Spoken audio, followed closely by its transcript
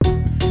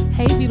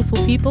Hey, beautiful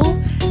people,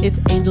 it's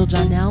Angel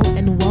Janelle,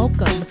 and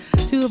welcome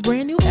to a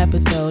brand new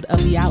episode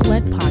of the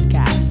Outlet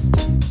Podcast.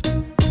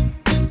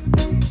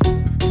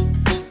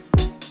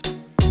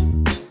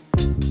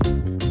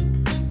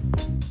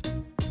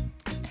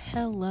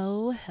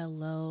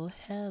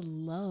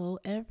 Hello,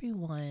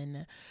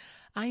 everyone.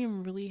 I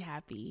am really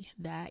happy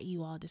that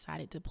you all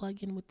decided to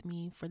plug in with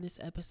me for this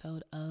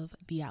episode of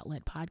the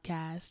Outlet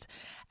Podcast.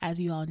 As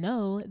you all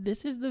know,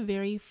 this is the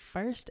very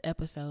first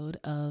episode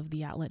of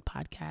the Outlet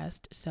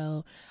Podcast,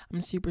 so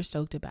I'm super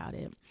stoked about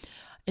it.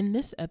 In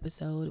this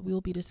episode, we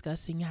will be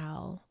discussing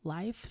how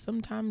life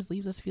sometimes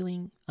leaves us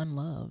feeling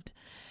unloved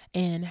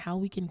and how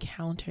we can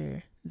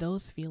counter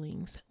those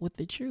feelings with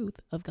the truth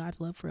of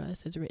God's love for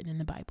us as written in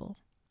the Bible.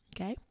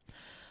 Okay?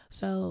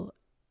 So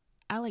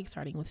I like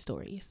starting with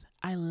stories.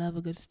 I love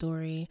a good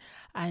story.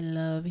 I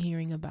love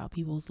hearing about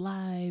people's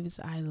lives.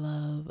 I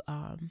love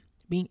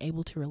being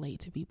able to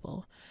relate to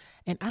people.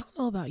 And I don't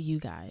know about you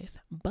guys,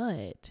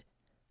 but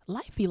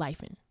life be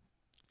lifing.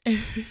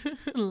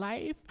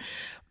 Life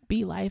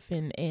be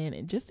lifing.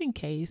 And just in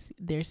case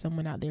there's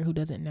someone out there who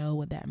doesn't know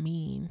what that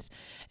means,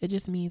 it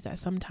just means that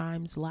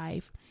sometimes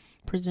life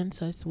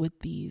presents us with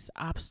these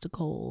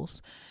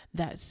obstacles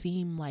that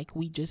seem like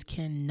we just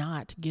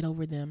cannot get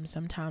over them.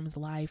 Sometimes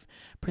life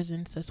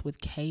presents us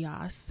with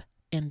chaos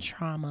and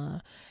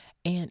trauma,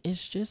 and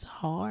it's just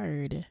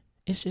hard.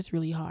 It's just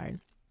really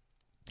hard.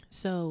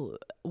 So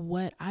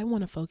what I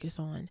want to focus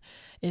on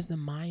is the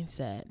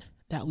mindset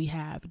that we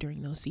have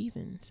during those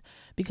seasons,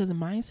 because the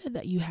mindset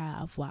that you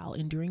have while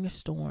enduring a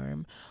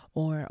storm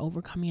or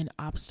overcoming an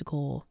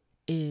obstacle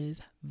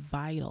is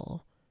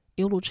vital.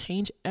 It will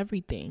change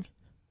everything.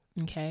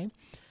 Okay,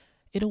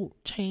 it'll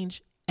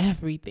change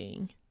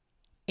everything.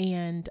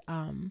 And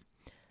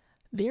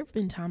there have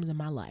been times in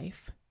my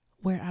life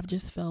where I've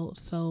just felt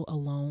so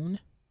alone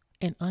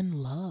and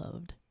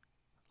unloved.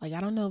 Like, I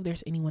don't know if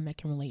there's anyone that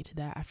can relate to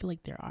that. I feel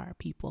like there are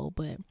people,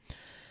 but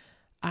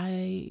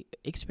I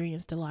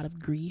experienced a lot of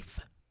grief,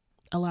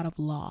 a lot of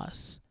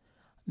loss.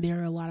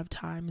 There are a lot of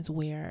times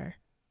where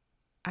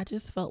I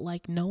just felt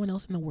like no one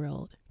else in the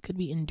world could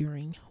be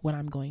enduring what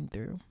I'm going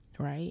through.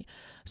 Right?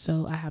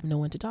 So I have no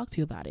one to talk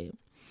to about it.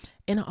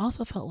 And I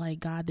also felt like,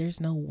 God, there's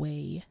no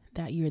way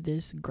that you're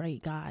this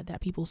great God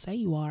that people say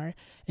you are,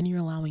 and you're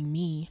allowing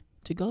me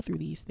to go through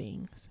these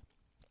things.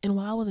 And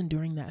while I was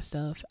enduring that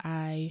stuff,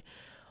 I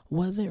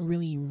wasn't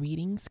really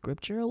reading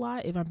scripture a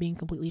lot, if I'm being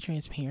completely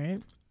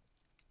transparent.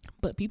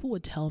 But people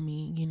would tell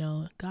me,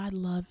 God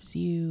loves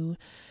you.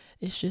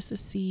 It's just a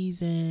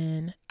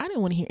season. I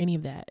didn't want to hear any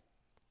of that.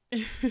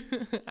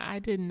 I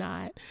did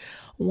not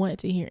want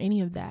to hear any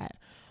of that.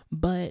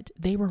 But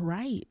they were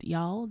right,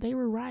 y'all. They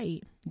were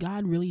right.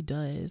 God really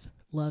does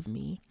love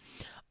me.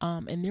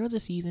 And there was a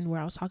season where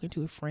I was talking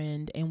to a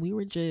friend and we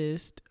were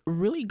just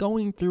really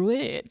going through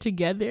it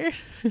together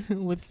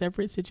with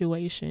separate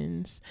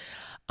situations.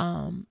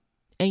 And,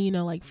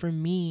 like for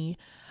me,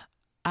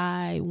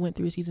 I went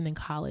through a season in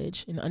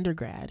college, in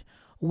undergrad,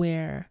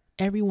 where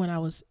everyone I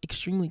was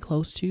extremely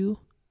close to,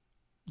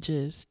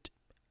 just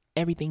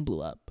everything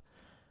blew up.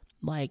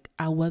 Like,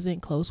 I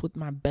wasn't close with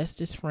my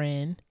bestest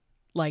friend.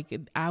 Like,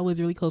 I was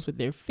really close with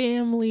their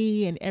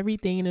family and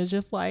everything. And it was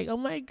just like, oh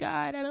my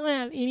God, I don't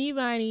have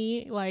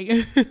anybody. Like,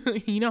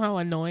 you know how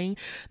annoying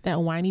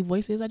that whiny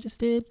voice is I just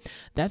did?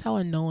 That's how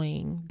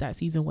annoying that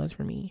season was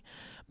for me.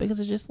 Because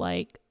it's just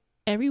like,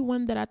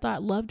 everyone that I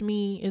thought loved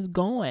me is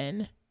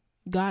gone.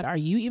 God, are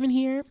you even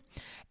here?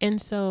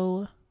 And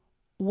so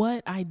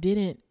what I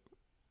can't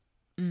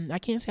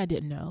say I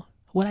didn't know.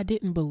 What I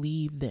didn't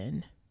believe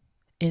then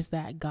is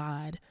that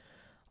God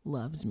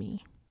loves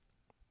me.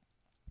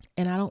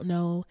 And I don't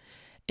know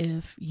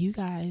if you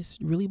guys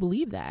really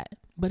believe that,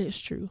 but it's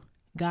true.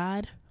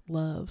 God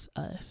loves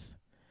us.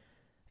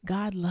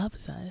 God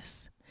loves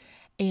us.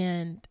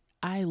 And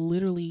I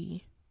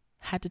literally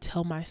had to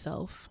tell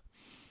myself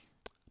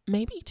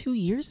maybe 2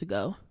 years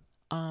ago,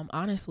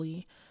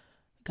 honestly,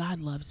 God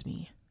loves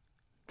me.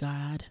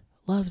 God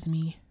loves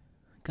me.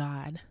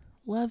 God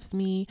loves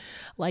me.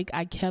 Like,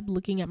 I kept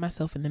looking at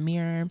myself in the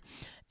mirror,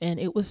 and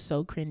it was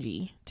so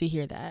cringy to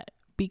hear that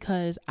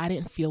because I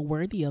didn't feel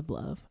worthy of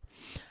love.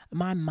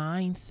 My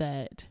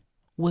mindset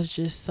was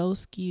just so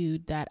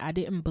skewed that I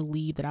didn't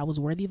believe that I was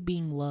worthy of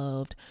being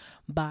loved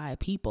by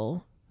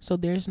people. So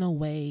there's no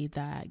way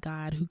that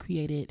God, who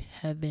created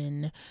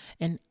heaven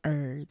and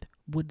earth,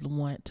 would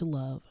want to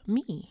love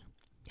me.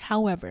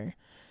 However,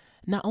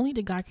 not only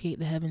did God create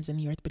the heavens and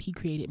the earth, but he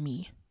created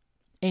me.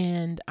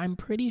 And I'm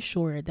pretty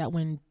sure that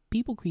when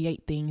people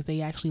create things, they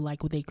actually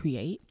like what they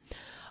create.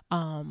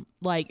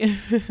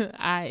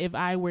 If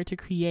I were to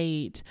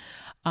create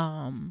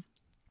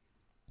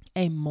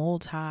a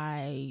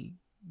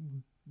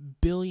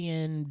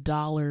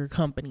multi-billion-dollar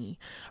company,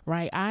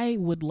 right? I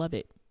would love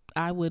it.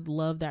 I would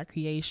love that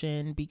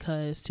creation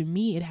because to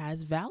me, it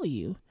has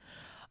value.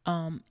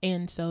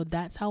 And so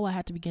that's how I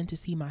had to begin to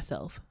see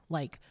myself.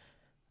 Like,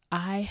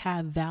 I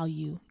have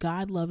value.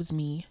 God loves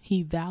me.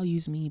 He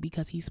values me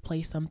because he's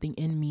placed something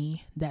in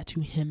me that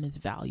to him is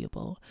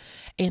valuable.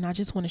 And I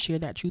just want to share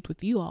that truth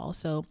with you all.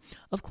 So,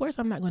 of course,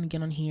 I'm not going to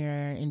get on here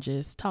and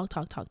just talk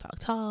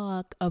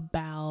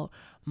about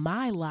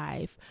my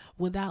life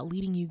without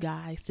leading you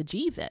guys to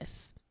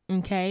Jesus.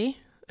 Okay.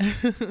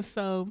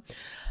 So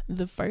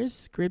the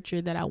first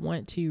scripture that I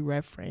want to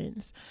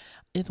reference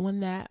is one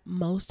that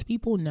most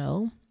people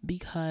know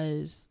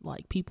because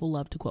like people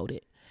love to quote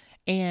it.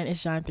 And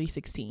it's John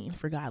 3:16.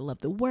 For God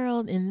loved the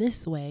world in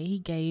this way. He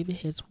gave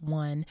his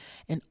one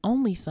and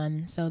only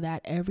son so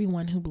that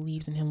everyone who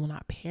believes in him will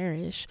not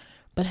perish,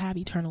 but have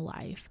eternal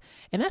life.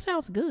 And that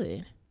sounds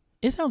good.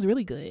 It sounds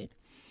really good.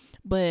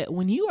 But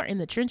when you are in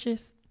the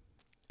trenches,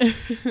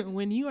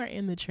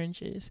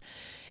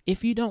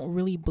 if you don't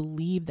really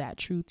believe that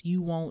truth,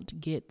 you won't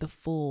get the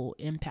full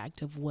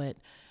impact of what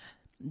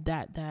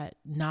that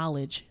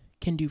knowledge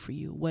can do for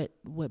you,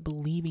 what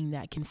believing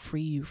that can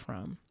free you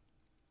from.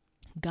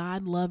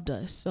 God loved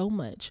us so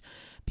much,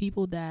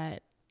 people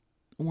that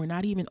were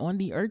not even on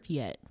the earth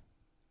yet,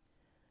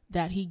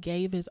 that he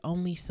gave his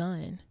only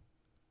son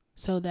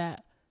so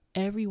that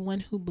everyone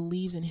who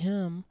believes in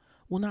him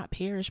will not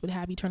perish but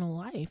have eternal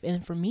life.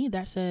 And for me,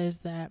 that says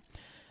that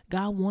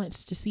God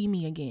wants to see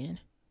me again.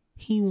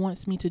 He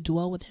wants me to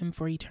dwell with him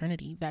for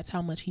eternity. That's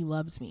how much he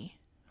loves me,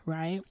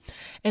 right?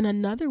 And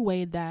another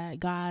way that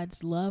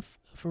God's love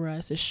for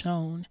us is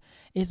shown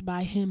is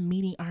by him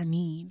meeting our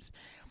needs.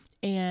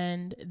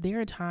 And there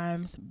are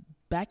times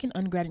back in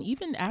undergrad and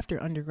even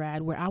after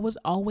undergrad where I was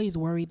always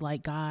worried,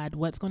 like, God,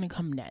 what's going to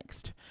come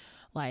next?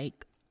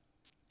 Like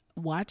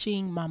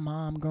watching my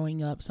mom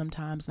growing up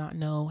sometimes not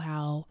know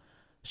how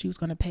she was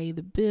going to pay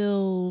the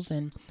bills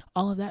and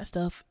all of that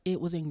stuff.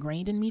 It was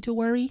ingrained in me to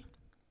worry,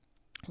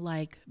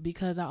 like,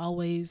 because I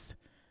always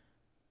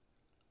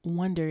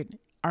wondered,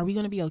 are we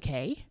going to be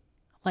okay?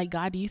 Like,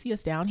 God, do you see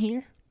us down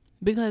here?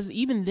 Because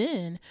even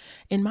then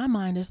in my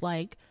mind, it's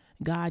like,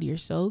 God, you're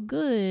so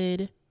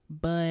good,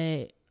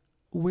 but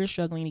we're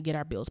struggling to get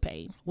our bills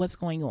paid. What's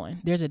going on?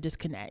 There's a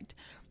disconnect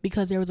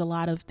because there was a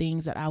lot of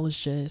things that I was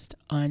just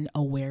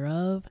unaware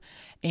of.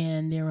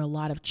 And there were a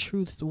lot of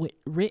truths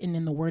written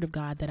in the word of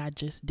God that I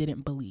just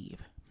didn't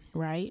believe.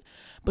 Right.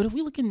 But if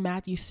we look in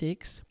Matthew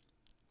 6,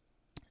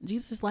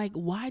 Jesus is like,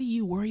 why do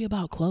you worry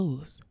about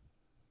clothes?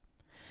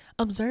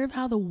 Observe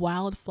how the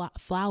wild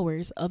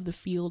flowers of the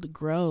field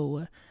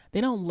grow. They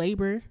don't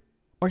labor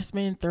or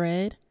spin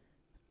thread.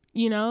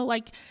 You know,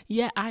 like,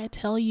 yeah, I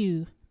tell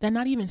you that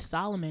not even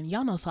Solomon,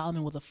 y'all know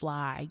Solomon was a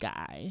fly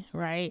guy,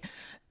 right?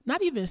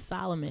 Not even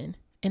Solomon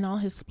in all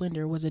his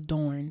splendor was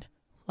adorned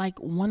like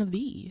one of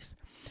these.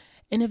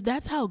 And if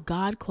that's how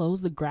God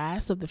clothes the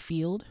grass of the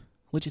field,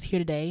 which is here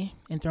today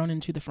and thrown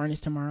into the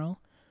furnace tomorrow,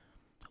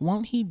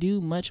 won't he do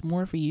much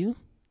more for you?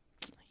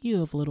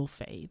 You have little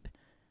faith.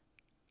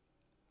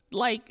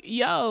 Like,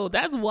 yo,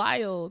 that's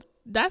wild.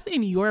 That's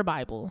in your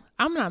Bible.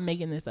 I'm not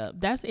making this up.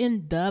 That's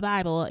in the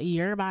Bible,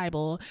 your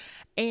Bible.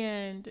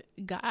 And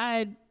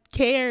God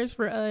cares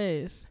for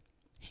us.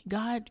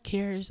 God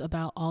cares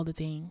about all the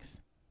things.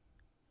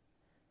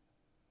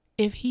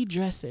 If he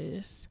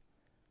dresses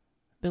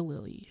the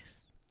lilies,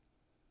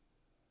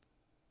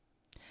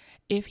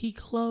 if he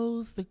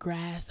clothes the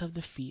grass of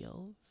the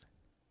fields,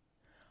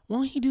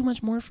 won't he do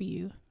much more for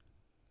you?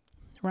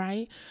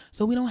 Right?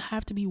 So we don't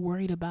have to be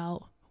worried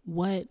about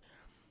what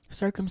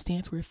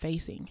circumstance we're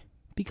facing,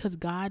 because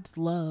God's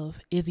love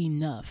is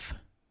enough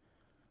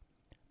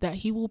that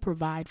he will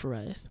provide for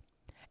us.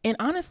 And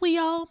honestly,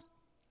 y'all,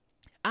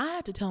 I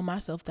had to tell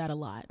myself that a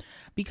lot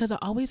because I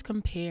always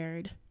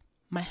compared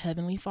my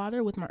heavenly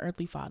father with my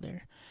earthly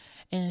father.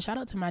 And shout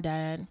out to my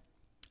dad.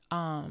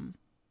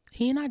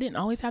 He and I didn't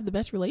always have the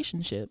best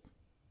relationship,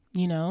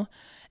 you know,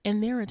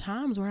 and there are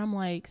times where I'm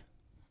like,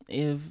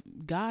 if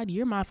God,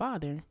 you're my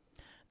father,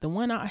 the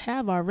one I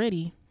have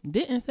already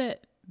didn't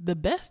set the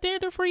best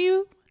standard for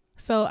you.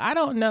 So I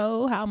don't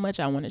know how much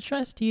I want to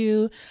trust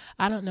you.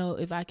 I don't know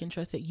if I can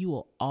trust that you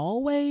will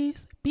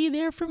always be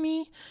there for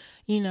me,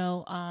 you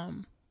know.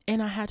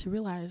 And I had to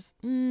realize,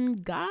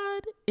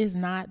 God is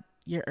not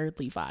your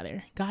earthly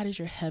father. God is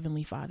your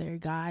heavenly father.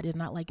 God is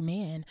not like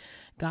man.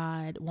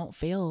 God won't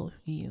fail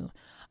you.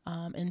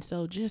 And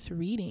so just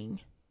reading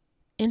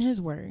in his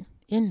word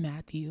in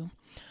Matthew,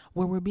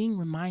 where we're being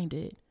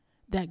reminded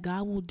that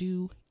God will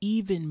do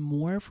even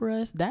more for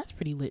us, that's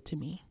pretty lit to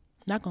me.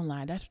 Not gonna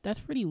lie, that's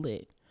pretty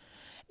lit.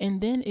 And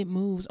then it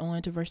moves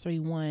on to verse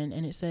 31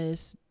 and it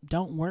says,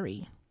 don't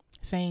worry,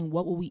 saying,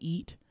 what will we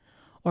eat?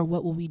 Or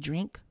what will we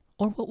drink?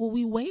 Or what will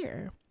we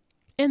wear?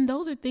 And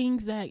those are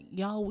things that,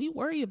 y'all, we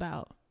worry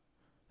about.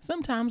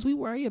 Sometimes we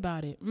worry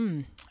about it.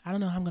 I don't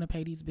know how I'm going to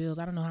pay these bills.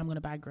 I don't know how I'm going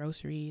to buy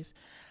groceries.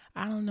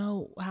 I don't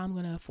know how I'm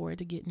going to afford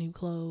to get new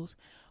clothes.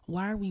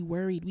 Why are we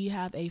worried? We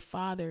have a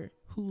father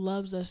who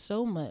loves us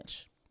so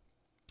much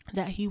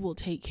that he will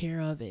take care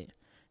of it.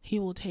 He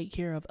will take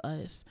care of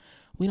us.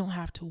 We don't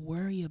have to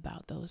worry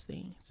about those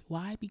things.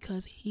 Why?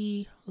 Because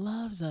he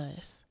loves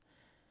us.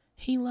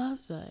 He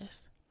loves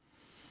us.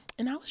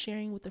 And I was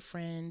sharing with a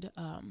friend,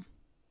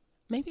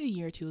 maybe a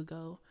year or two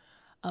ago,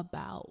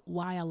 about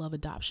why I love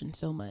adoption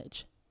so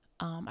much.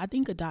 I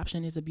think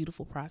adoption is a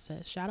beautiful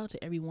process. Shout out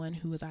to everyone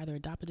who has either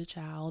adopted a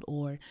child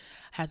or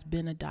has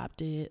been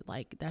adopted.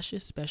 Like, that's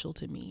just special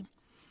to me.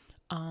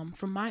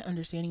 From my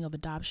understanding of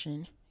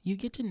adoption, you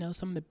get to know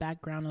some of the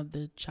background of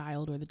the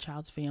child or the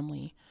child's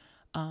family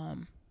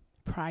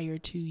prior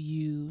to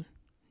you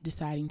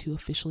deciding to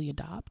officially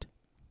adopt.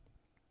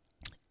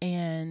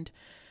 And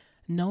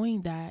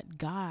knowing that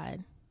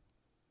God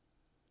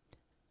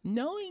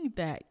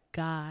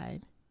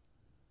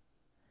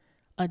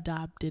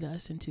adopted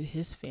us into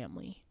his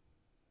family.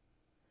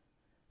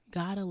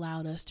 God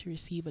allowed us to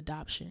receive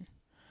adoption,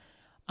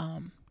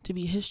 to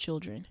be his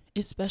children.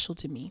 It's special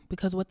to me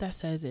because what that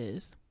says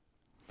is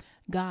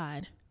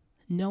God,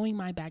 knowing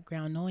my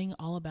background, knowing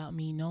all about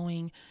me,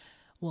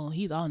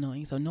 he's all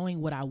knowing. So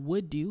knowing what I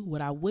would do,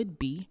 what I would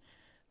be,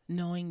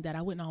 knowing that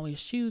I wouldn't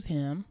always choose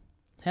him.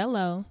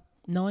 Hello.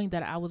 Knowing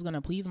that I was going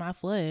to please my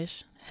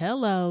flesh.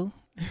 Hello.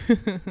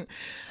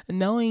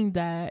 Knowing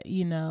that,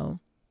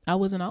 I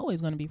wasn't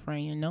always going to be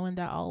praying, knowing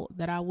that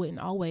I wouldn't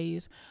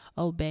always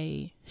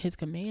obey his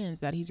commands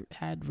that he's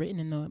had written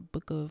in the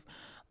book of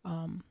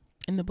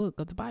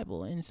the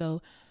Bible. And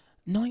so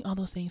knowing all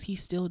those things, he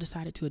still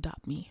decided to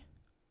adopt me.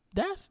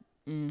 That's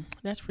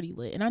pretty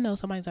lit. And I know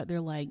somebody's out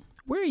there like,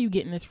 where are you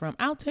getting this from?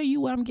 I'll tell you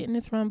what I'm getting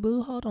this from,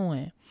 boo. Hold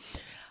on.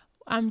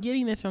 I'm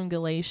getting this from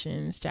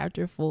Galatians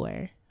chapter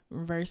 4,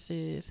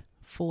 verses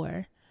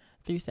 4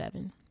 through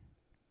 7.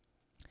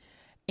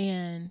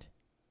 And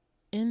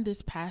in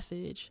this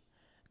passage,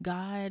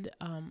 God,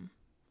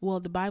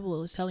 the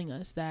Bible is telling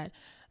us that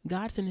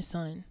God sent his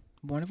son,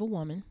 born of a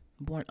woman,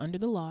 born under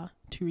the law,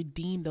 to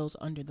redeem those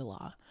under the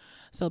law.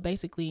 So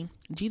basically,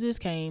 Jesus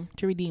came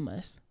to redeem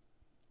us,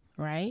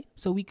 right?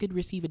 So we could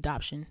receive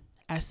adoption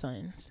as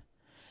sons.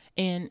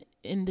 And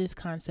in this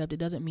concept, it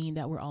doesn't mean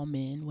that we're all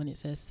men when it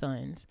says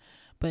sons,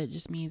 but it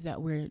just means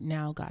that we're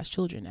now God's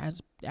children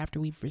after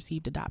we've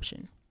received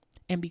adoption.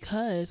 And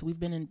because we've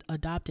been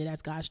adopted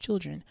as God's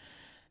children,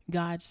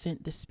 God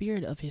sent the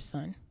spirit of his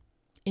son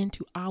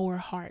into our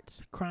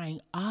hearts, crying,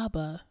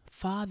 Abba,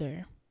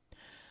 Father.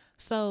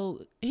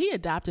 So he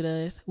adopted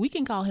us. We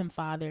can call him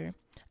Father.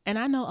 And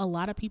I know a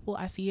lot of people,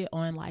 I see it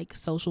on like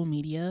social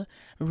media,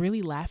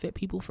 really laugh at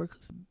people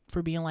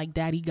for being like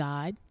Daddy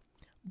God.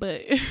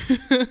 But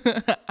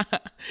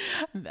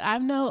I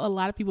know a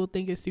lot of people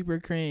think it's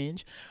super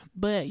cringe,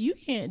 but you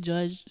can't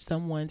judge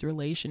someone's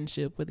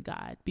relationship with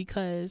God,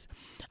 because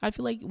I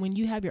feel like when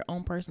you have your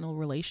own personal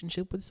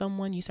relationship with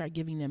someone, you start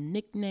giving them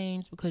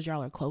nicknames because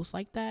y'all are close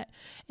like that.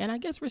 And I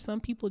guess for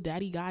some people,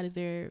 Daddy God is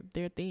their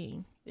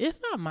thing. It's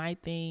not my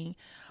thing,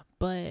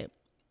 but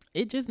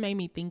it just made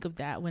me think of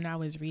that when I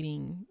was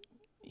reading,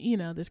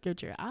 the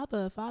scripture,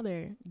 Abba,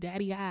 Father,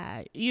 Daddy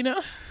God,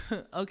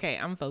 Okay,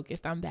 I'm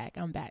focused. I'm back.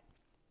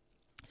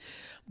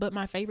 But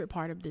my favorite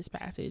part of this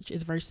passage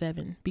is verse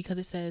 7, because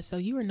it says, so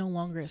you are no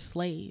longer a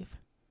slave,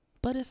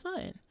 but a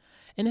son.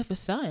 And if a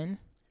son,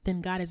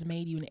 then God has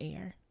made you an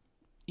heir.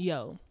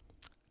 Yo,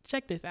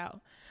 check this out.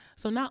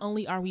 So not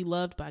only are we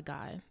loved by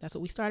God, that's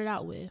what we started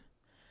out with.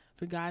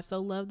 For God so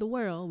loved the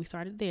world, we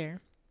started there.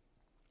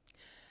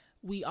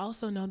 We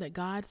also know that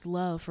God's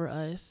love for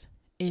us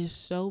is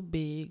so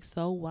big,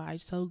 so wide,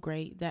 so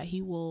great that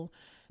he will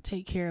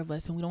take care of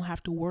us and we don't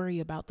have to worry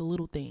about the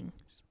little things.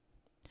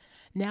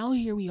 Now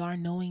here we are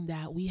knowing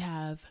that we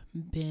have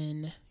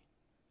been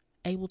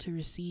able to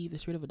receive the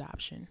spirit of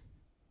adoption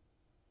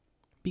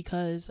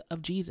because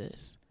of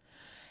Jesus.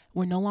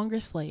 We're no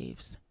longer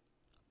slaves,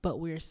 but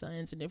we're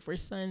sons. And if we're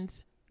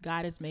sons,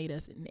 God has made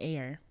us an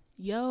heir.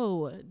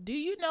 Yo, do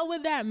you know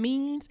what that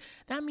means?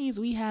 That means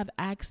we have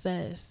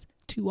access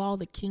to all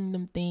the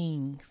kingdom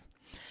things.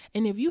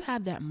 And if you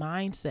have that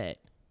mindset,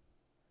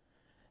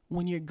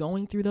 when you're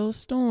going through those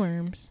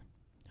storms,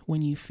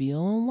 when you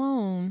feel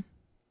alone,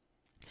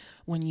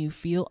 when you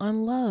feel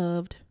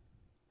unloved,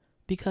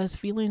 because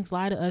feelings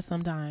lie to us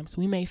sometimes.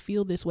 We may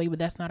feel this way, but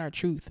that's not our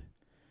truth.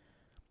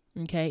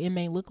 Okay, it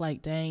may look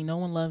like, dang, no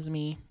one loves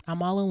me.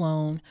 I'm all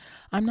alone.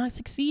 I'm not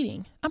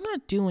succeeding. I'm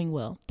not doing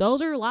well.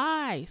 Those are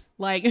lies.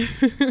 Like,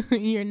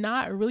 you're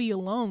not really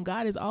alone.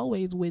 God is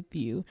always with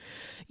you.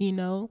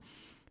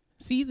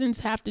 Seasons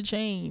have to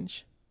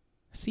change.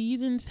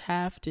 Seasons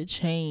have to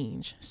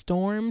change.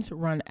 Storms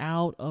run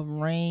out of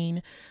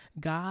rain.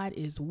 God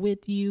is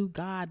with you.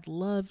 God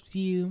loves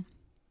you.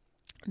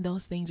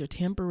 Those things are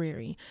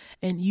temporary.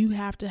 And you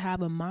have to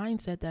have a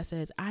mindset that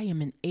says, I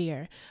am an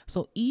heir.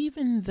 So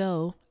even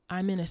though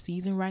I'm in a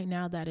season right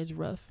now that is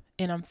rough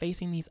and I'm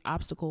facing these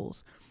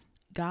obstacles,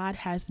 God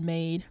has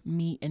made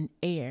me an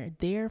heir.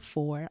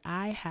 Therefore,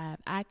 I have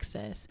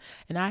access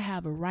and I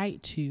have a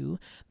right to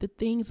the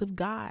things of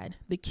God,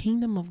 the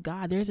kingdom of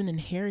God. There's an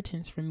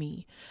inheritance for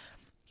me.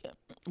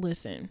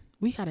 Listen,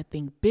 we got to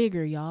think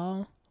bigger,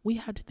 y'all. We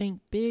have to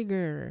think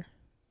bigger.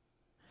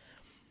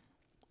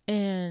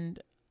 And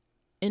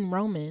in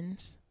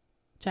Romans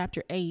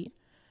chapter 8,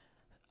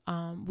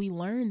 we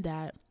learned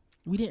that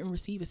we didn't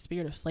receive a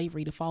spirit of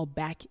slavery to fall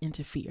back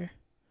into fear,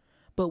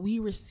 but we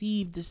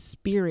received the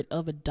spirit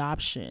of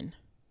adoption.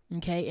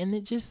 Okay. And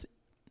it just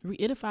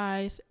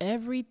Reedifies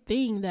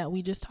everything that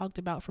we just talked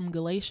about from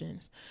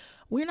Galatians.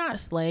 We're not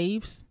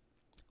slaves.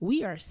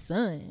 We are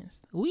sons.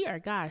 We are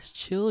God's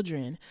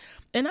children.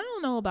 And I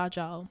don't know about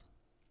y'all,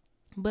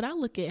 but I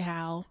look at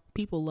how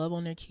people love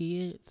on their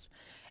kids,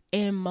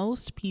 and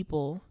most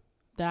people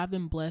that I've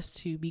been blessed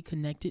to be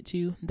connected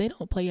to, they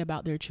don't play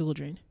about their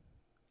children.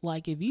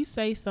 Like if you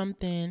say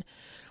something,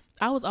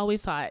 I was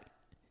always taught,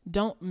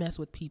 don't mess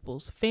with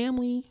people's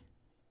family.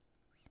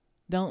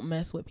 Don't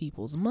mess with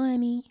people's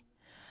money.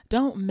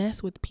 Don't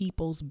mess with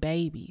people's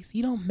babies.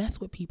 You don't mess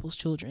with people's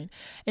children.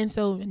 And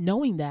so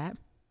knowing that,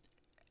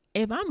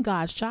 if I'm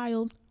God's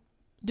child,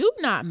 do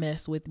not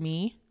mess with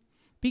me,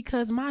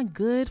 because my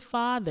good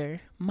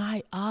father,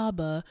 my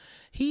Abba,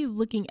 he's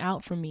looking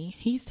out for me.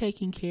 He's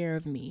taking care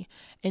of me.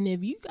 And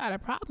if you got a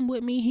problem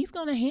with me, he's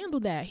going to handle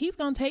that. He's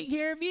going to take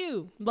care of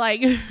you.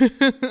 Like,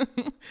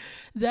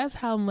 that's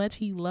how much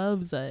he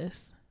loves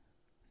us.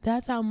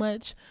 That's how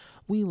much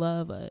we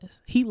love us.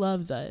 He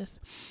loves us.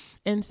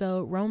 And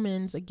so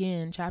Romans,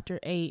 again, chapter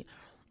 8,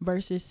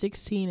 verses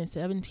 16 and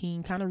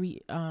 17 kind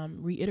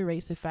of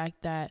reiterates the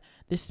fact that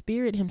the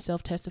Spirit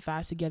himself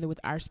testifies together with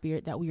our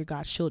spirit that we are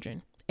God's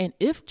children. And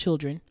if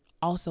children,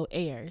 also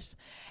heirs,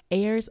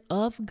 heirs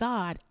of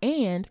God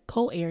and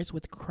co-heirs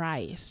with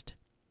Christ.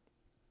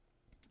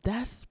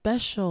 That's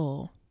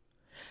special.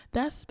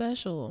 That's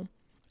special.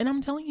 And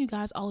I'm telling you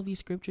guys all of these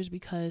scriptures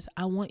because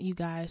I want you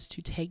guys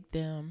to take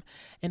them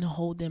and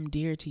hold them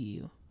dear to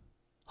you.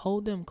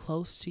 Hold them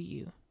close to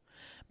you.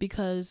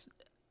 Because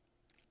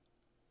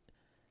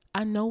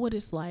I know what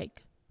it's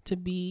like to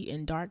be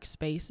in dark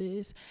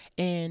spaces,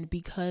 and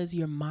because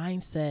your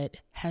mindset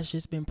has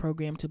just been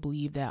programmed to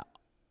believe that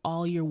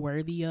all you're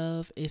worthy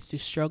of is to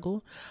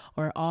struggle,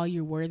 or all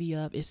you're worthy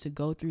of is to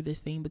go through this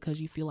thing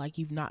because you feel like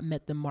you've not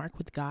met the mark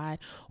with God,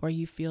 or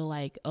you feel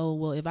like, oh,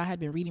 well, if I had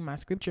been reading my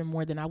scripture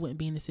more, then I wouldn't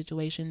be in the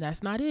situation.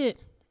 That's not it.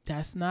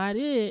 That's not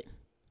it.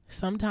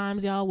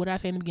 Sometimes, y'all, what did I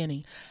say in the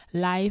beginning?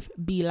 Life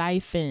be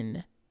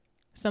lifing.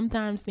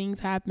 Sometimes things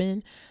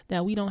happen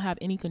that we don't have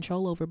any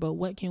control over, but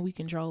what can we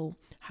control?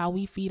 How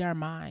we feed our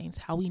minds,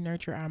 how we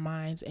nurture our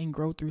minds and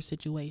grow through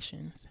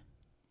situations.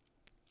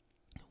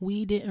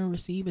 We didn't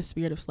receive a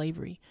spirit of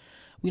slavery.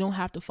 We don't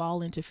have to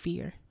fall into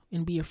fear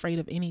and be afraid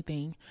of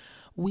anything.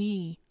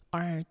 We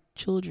are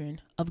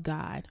children of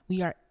God.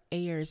 We are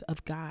heirs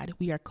of God.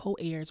 We are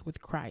co-heirs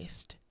with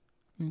Christ.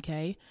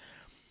 Okay?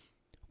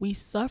 We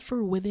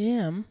suffer with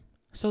him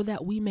so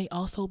that we may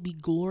also be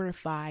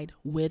glorified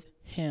with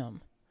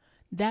him.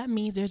 That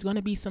means there's going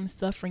to be some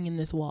suffering in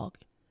this walk.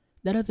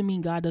 That doesn't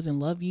mean God doesn't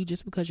love you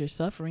just because you're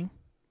suffering.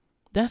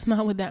 That's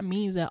not what that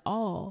means at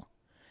all.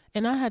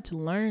 And I had to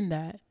learn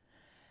that.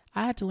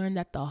 I had to learn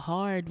that the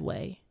hard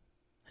way.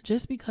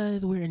 Just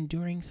because we're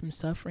enduring some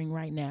suffering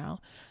right now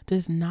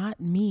does not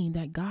mean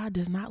that God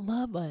does not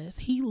love us.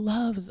 He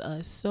loves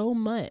us so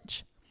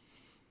much.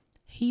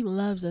 He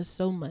loves us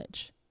so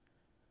much.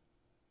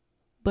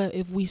 But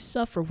if we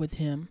suffer with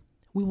him,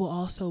 we will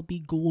also be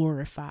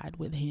glorified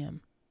with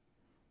him.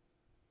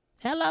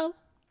 Hello?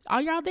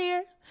 Are y'all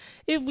there?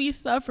 If we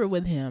suffer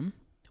with him,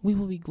 we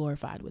will be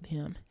glorified with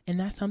him. And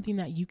that's something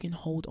that you can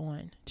hold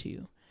on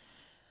to.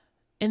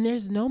 And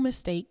there's no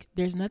mistake.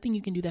 There's nothing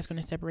you can do that's going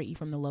to separate you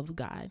from the love of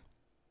God.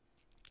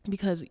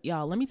 Because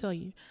y'all, let me tell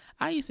you,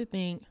 I used to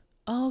think,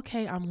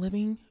 okay, I'm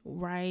living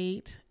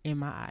right in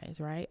my eyes,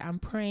 right? I'm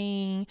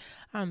praying,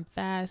 I'm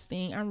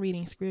fasting, I'm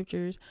reading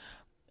scriptures.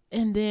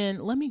 And then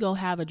let me go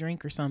have a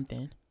drink or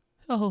something.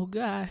 Oh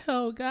God,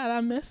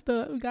 I messed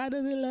up. God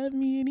doesn't love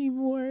me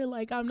anymore.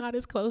 Like I'm not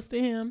as close to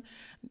him.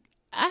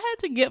 I had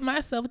to get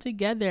myself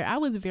together. I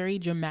was very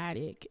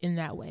dramatic in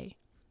that way.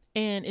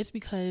 And it's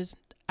because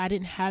I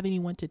didn't have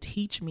anyone to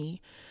teach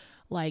me.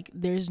 Like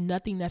there's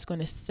nothing that's going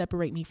to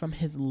separate me from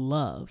his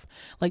love.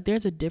 Like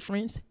there's a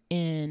difference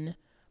in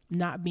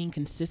not being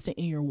consistent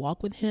in your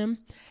walk with him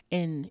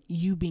and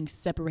you being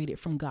separated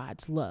from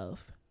God's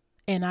love.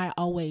 And I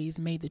always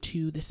made the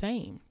two the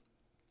same.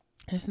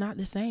 It's not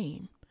the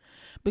same.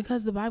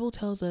 Because the Bible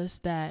tells us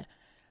that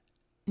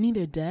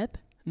neither death,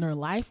 nor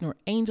life, nor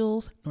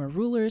angels, nor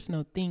rulers,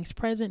 nor things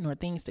present, nor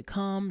things to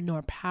come,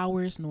 nor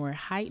powers, nor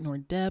height, nor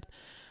depth,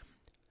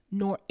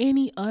 nor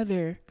any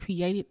other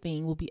created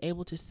thing will be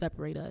able to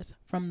separate us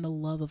from the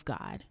love of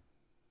God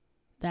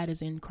that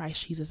is in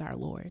Christ Jesus our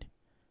Lord.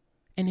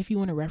 And if you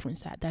want to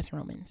reference that, that's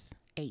Romans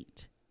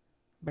 8,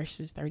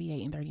 verses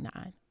 38 and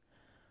 39.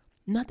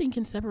 Nothing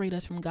can separate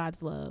us from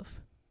God's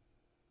love.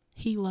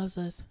 He loves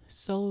us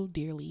so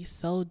dearly,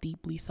 so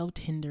deeply, so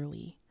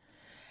tenderly.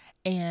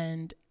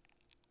 And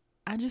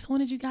I just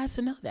wanted you guys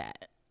to know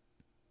that.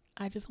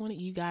 I just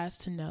wanted you guys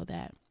to know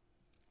that.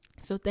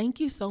 So thank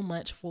you so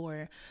much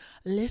for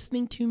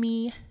listening to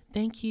me.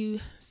 Thank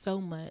you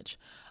so much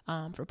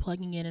for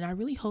plugging in. And I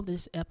really hope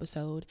this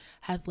episode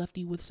has left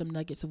you with some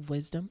nuggets of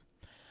wisdom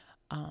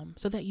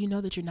so that you know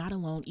that you're not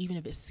alone, even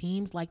if it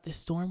seems like the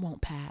storm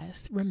won't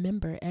pass.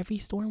 Remember, every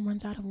storm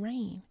runs out of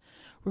rain.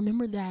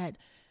 Remember that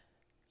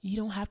you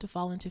don't have to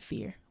fall into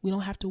fear. We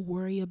don't have to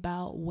worry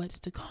about what's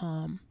to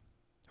come,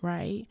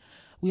 right?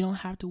 We don't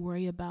have to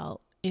worry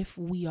about if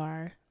we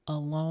are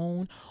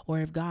alone, or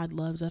if God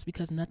loves us,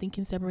 because nothing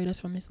can separate us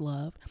from his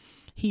love.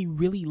 He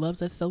really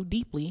loves us so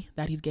deeply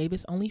that he's gave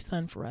his only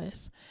son for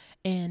us.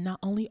 And not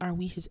only are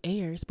we his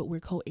heirs, but we're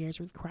co-heirs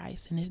with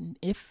Christ. And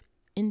if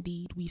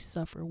indeed we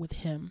suffer with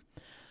him,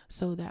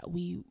 so that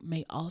we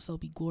may also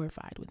be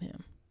glorified with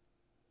him.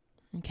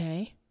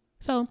 Okay.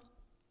 So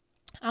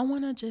I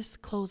want to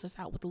just close us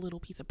out with a little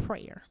piece of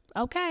prayer.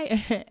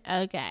 Okay.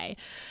 Okay.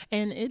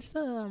 And it's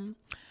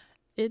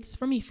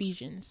from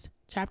Ephesians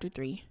chapter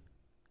 3,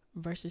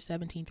 verses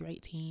 17 through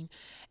 18.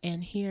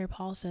 And here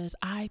Paul says,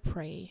 I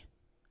pray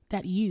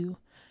that you,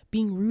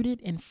 being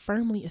rooted and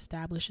firmly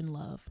established in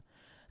love,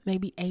 may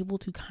be able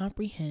to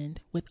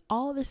comprehend with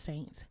all the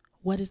saints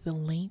what is the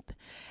length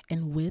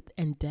and width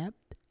and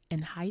depth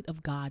and height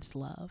of God's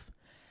love,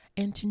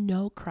 and to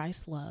know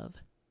Christ's love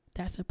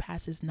that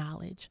surpasses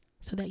knowledge,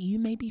 so that you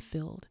may be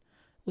filled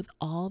with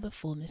all the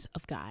fullness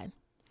of God.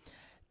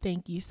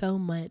 Thank you so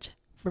much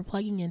for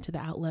plugging into the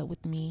outlet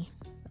with me.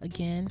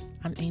 Again,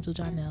 I'm Angel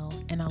Jonelle,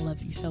 and I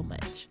love you so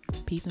much.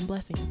 Peace and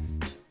blessings.